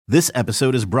This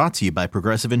episode is brought to you by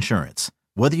Progressive Insurance.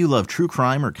 Whether you love true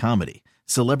crime or comedy,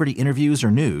 celebrity interviews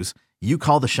or news, you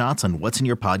call the shots on what's in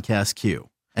your podcast queue.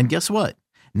 And guess what?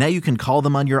 Now you can call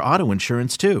them on your auto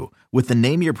insurance too with the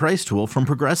Name Your Price tool from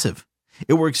Progressive.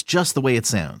 It works just the way it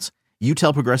sounds. You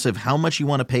tell Progressive how much you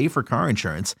want to pay for car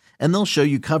insurance, and they'll show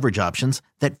you coverage options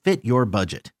that fit your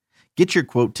budget. Get your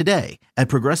quote today at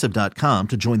Progressive.com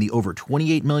to join the over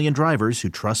 28 million drivers who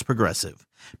trust Progressive.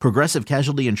 Progressive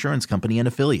Casualty Insurance Company and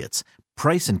Affiliates.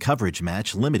 Price and coverage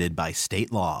match limited by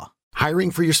state law. Hiring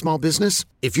for your small business?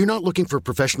 If you're not looking for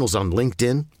professionals on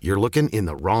LinkedIn, you're looking in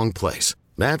the wrong place.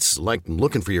 That's like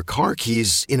looking for your car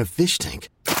keys in a fish tank.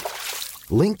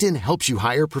 LinkedIn helps you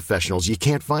hire professionals you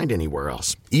can't find anywhere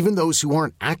else, even those who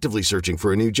aren't actively searching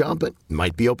for a new job but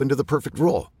might be open to the perfect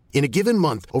role. In a given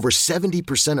month, over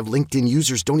 70% of LinkedIn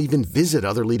users don't even visit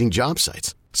other leading job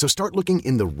sites. So start looking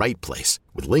in the right place.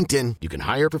 With LinkedIn, you can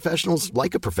hire professionals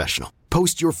like a professional.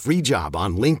 Post your free job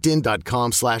on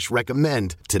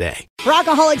linkedin.com/recommend today.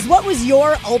 Rockaholics, what was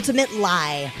your ultimate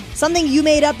lie? Something you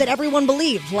made up that everyone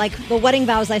believed, like the wedding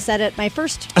vows I said at my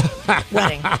first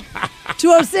wedding.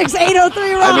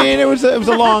 206-803-ROCK. I mean, it was a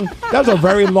long, that was a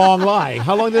very long lie.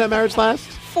 How long did that marriage last?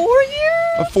 4 years?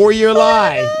 A 4-year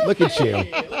lie. Look at you.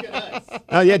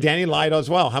 Oh, yeah, Danny lied as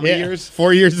well. How many years?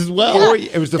 4 years as well.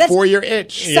 It was the 4-year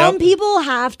itch. Some people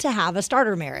have to have a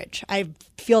starter marriage. I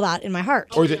feel that in my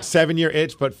heart. Or is it 7-year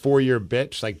itch, but 4-year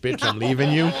bitch? Like, bitch, I'm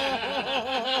leaving you?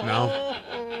 No?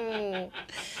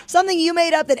 Something you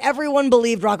made up that everyone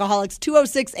believed, Rockaholics.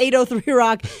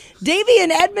 206-803-ROCK. Davey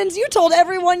and Edmonds, you told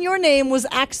everyone your name was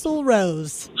Axl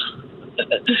Rose.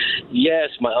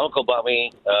 Yes, my uncle bought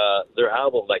me their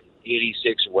album like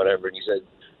 '86 or whatever, and he said,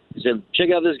 check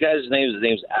out this guy's name. His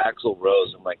name's Axl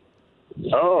Rose. I'm like,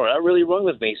 oh, that really rung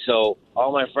with me. So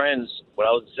all my friends, when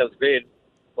I was in 7th grade,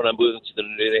 when I moved into the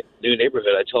new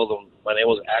neighborhood, I told them my name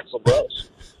was Axl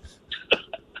Rose.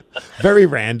 Very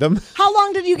random. How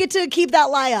long did you get to keep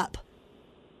that lie up?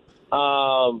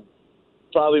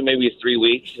 Probably maybe 3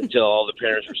 weeks until all the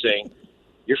parents were saying,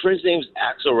 your friend's name's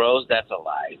Axl Rose? That's a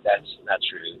lie. That's not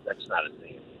true. That's not his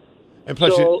name. And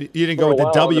plus, So, you didn't go with for a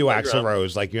the while W on the Axl playground.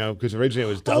 Rose, like, because originally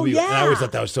it was W. yeah. And I always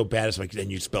thought that was so bad. It's like, then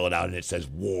you spell it out and it says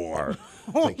war.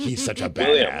 It's like, he's such a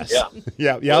William, badass.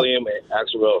 yeah. Yeah. William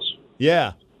Axl Rose.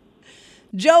 Yeah.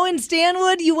 Joe in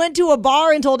Stanwood, you went to a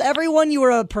bar and told everyone you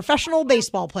were a professional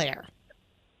baseball player.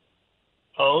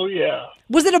 Oh, yeah.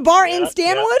 Was it a bar in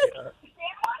Stanwood? Yeah.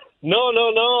 No.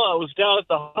 I was down at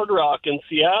the Hard Rock in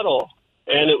Seattle,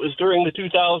 and it was during the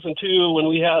 2002 when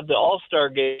we had the All-Star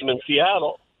game in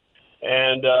Seattle.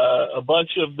 And a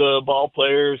bunch of the ball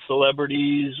players,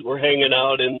 celebrities, were hanging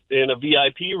out in a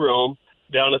VIP room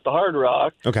down at the Hard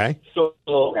Rock. Okay. So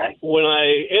when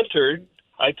I entered,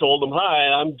 I told them, hi,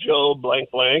 I'm Joe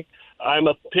blank blank. I'm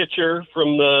a pitcher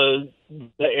from the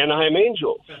Anaheim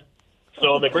Angels.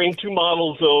 So they bring 2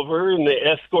 models over, and they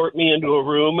escort me into a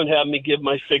room and have me give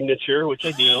my signature, which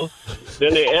I do.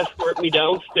 Then they escort me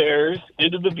downstairs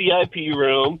into the VIP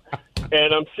room,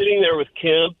 and I'm sitting there with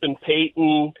Kemp and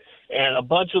Peyton and a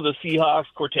bunch of the Seahawks,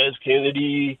 Cortez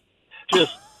Kennedy,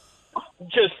 just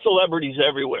celebrities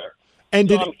everywhere. And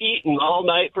So I'm eating all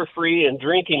night for free and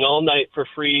drinking all night for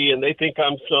free, and they think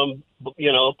I'm some,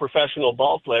 professional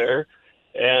ball player,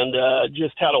 and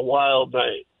just had a wild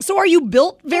night. So are you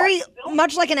built very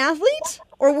much like an athlete?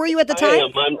 Or were you at the I time?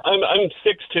 am. I'm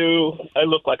 6'2". I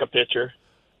look like a pitcher.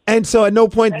 And so at no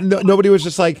point, nobody was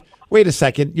just like, wait a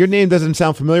second, your name doesn't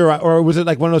sound familiar. Or was it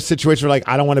like one of those situations where, like,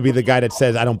 I don't want to be the guy that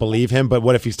says I don't believe him, but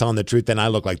what if he's telling the truth? Then I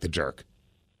look like the jerk.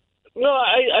 No,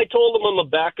 I told them I'm a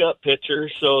backup pitcher,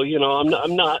 so,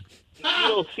 I'm not, you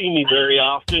don't see me very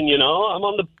often, I'm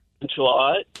on the bench a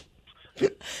lot.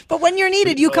 But when you're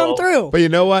needed, you come through. But you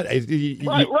know what? Right.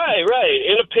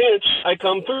 In a pinch, I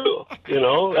come through.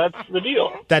 That's the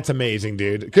deal. That's amazing,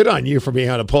 dude. Good on you for being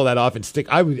able to pull that off and stick.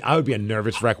 I would be a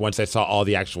nervous wreck once I saw all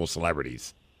the actual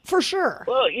celebrities. For sure.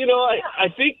 Well, I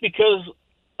think because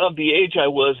of the age I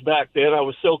was back then, I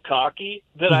was so cocky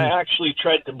that I actually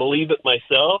tried to believe it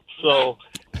myself. So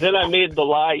then I made the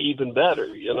lie even better,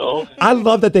 I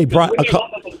love that they brought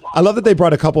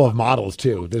a couple of models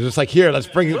too. They're just like, here, let's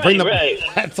bring them. Right.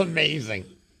 That's amazing.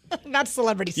 That's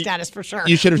celebrity status for sure.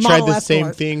 You should have tried Model the same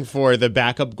escort. thing for the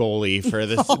backup goalie for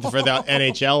the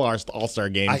NHL All-Star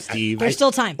game, Steve. There's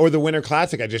still time. Or the Winter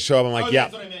Classic. I just show up. I'm like,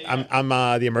 I'm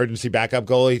the emergency backup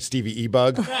goalie, Stevie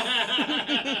E-Bug.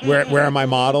 Where are my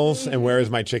models and where is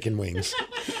my chicken wings?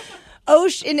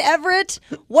 Osh in Everett,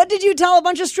 what did you tell a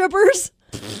bunch of strippers?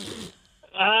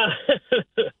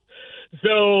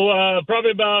 So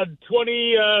probably about 20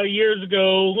 years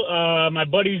ago, my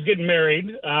buddy's getting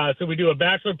married. So we do a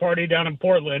bachelor party down in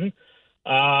Portland.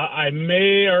 I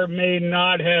may or may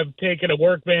not have taken a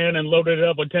work van and loaded it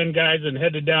up with 10 guys and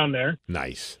headed down there.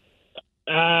 Nice.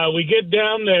 We get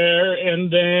down there,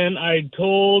 and then I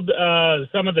told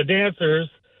some of the dancers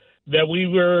that we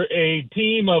were a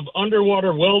team of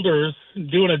underwater welders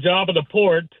doing a job at the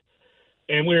port,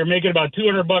 and we were making about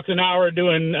 $200 an hour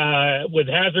doing with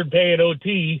hazard pay and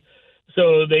OT.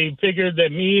 So they figured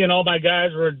that me and all my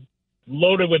guys were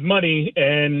loaded with money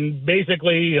and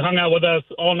basically hung out with us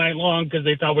all night long because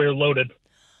they thought we were loaded.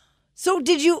 So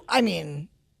did you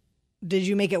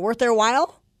make it worth their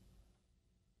while?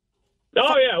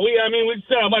 Oh yeah, we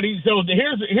sell money. So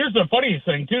here's the funniest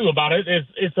thing too about it.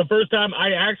 It's the first time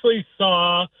I actually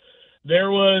saw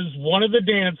there was one of the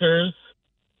dancers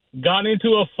got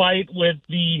into a fight with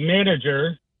the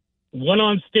manager, went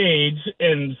on stage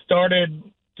and started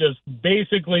just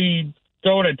basically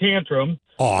throwing a tantrum.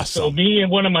 Awesome. So me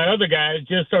and one of my other guys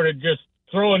just started just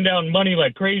throwing down money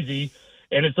like crazy.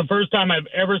 And it's the first time I've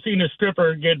ever seen a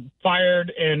stripper get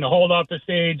fired and hauled off the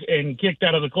stage and kicked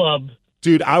out of the club.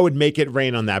 Dude, I would make it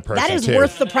rain on that person, That is too.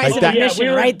 worth the price of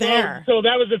admission right there. So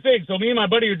that was the thing. So me and my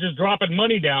buddy were just dropping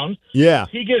money down. Yeah.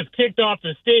 He gets kicked off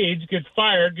the stage, gets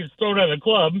fired, gets thrown out of the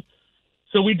club.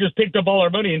 So we just picked up all our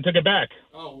money and took it back.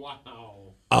 Oh, wow.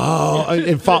 Oh,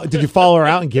 and did you follow her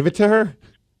out and give it to her?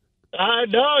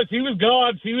 No, she was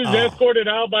gone. She was escorted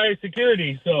out by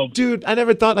security. So, dude, I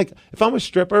never thought, like, if I'm a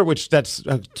stripper, which that's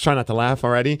try not to laugh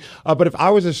already. But if I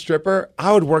was a stripper,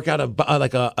 I would work out a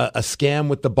scam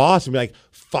with the boss and be like,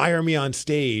 fire me on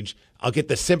stage. I'll get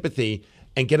the sympathy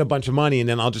and get a bunch of money, and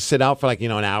then I'll just sit out for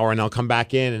an hour, and I'll come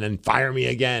back in and then fire me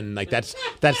again. Like that's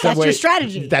your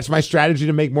strategy. That's my strategy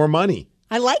to make more money.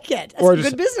 I like it. That's Or a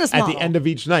just good business model. At the end of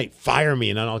each night, fire me,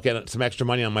 and then I'll get some extra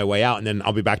money on my way out, and then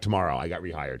I'll be back tomorrow. I got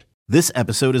rehired. This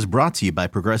episode is brought to you by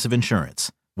Progressive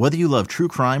Insurance. Whether you love true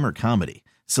crime or comedy,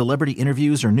 celebrity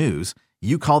interviews or news,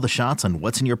 you call the shots on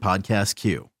what's in your podcast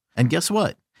queue. And guess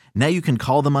what? Now you can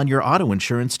call them on your auto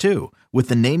insurance too with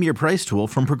the Name Your Price tool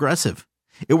from Progressive.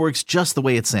 It works just the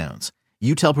way it sounds.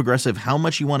 You tell Progressive how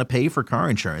much you want to pay for car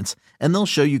insurance, and they'll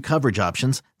show you coverage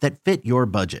options that fit your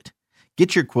budget.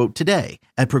 Get your quote today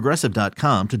at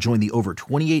Progressive.com to join the over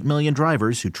 28 million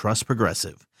drivers who trust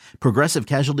Progressive. Progressive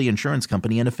Casualty Insurance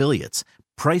Company and Affiliates.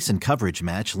 Price and coverage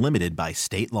match limited by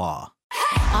state law.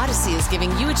 Odyssey is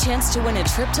giving you a chance to win a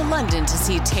trip to London to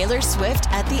see Taylor Swift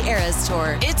at the Eras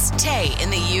Tour. It's Tay in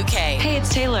the UK. Hey,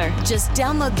 it's Taylor. Just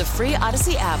download the free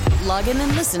Odyssey app, log in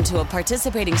and listen to a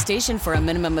participating station for a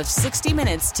minimum of 60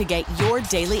 minutes to get your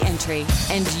daily entry.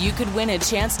 And you could win a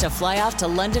chance to fly off to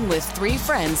London with 3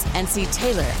 friends and see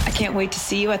Taylor. I can't wait to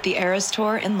see you at the Eras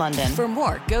Tour in London. For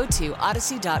more, go to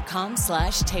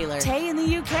odyssey.com/Taylor. Tay in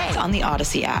the UK. It's on the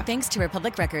Odyssey app. Thanks to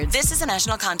Republic Records. This is a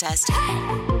national contest.